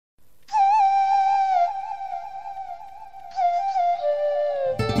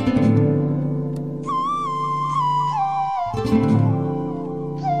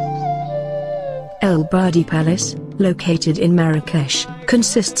medieval Badi Palace, located in Marrakesh,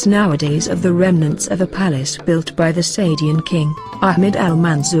 consists nowadays of the remnants of a palace built by the Saadian king, Ahmed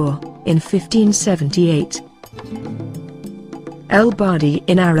al-Mansour, in 1578. El-Badi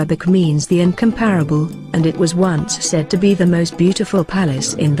in Arabic means the incomparable, and it was once said to be the most beautiful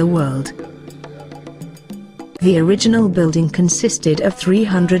palace in the world. The original building consisted of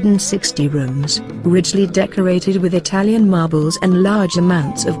 360 rooms, richly decorated with Italian marbles and large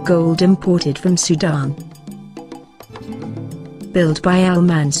amounts of gold imported from Sudan. Built by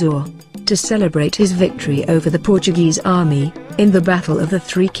al-Mansour to celebrate his victory over the Portuguese army in the Battle of the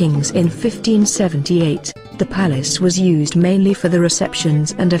Three Kings in 1578, the palace was used mainly for the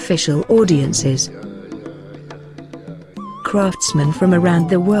receptions and official audiences. Craftsmen from around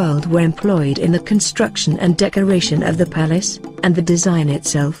the world were employed in the construction and decoration of the palace, and the design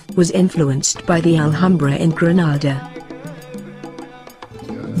itself was influenced by the Alhambra in Granada.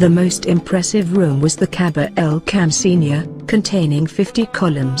 The most impressive room was the Kaaba el-Kamsiniya, containing 50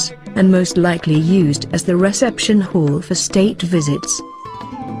 columns, and most likely used as the reception hall for state visits.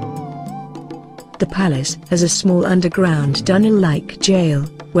 The palace has a small underground tunnel-like jail,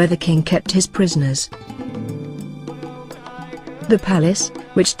 where the king kept his prisoners. The palace,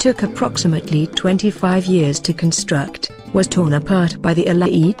 which took approximately 25 years to construct, was torn apart by the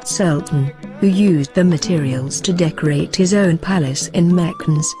Umayyad Sultan, who used the materials to decorate his own palace in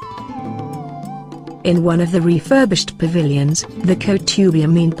Meknes. In one of the refurbished pavilions, the Koutoubia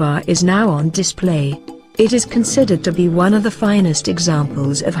Minbar is now on display. It is considered to be one of the finest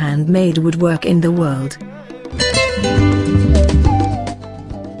examples of handmade woodwork in the world.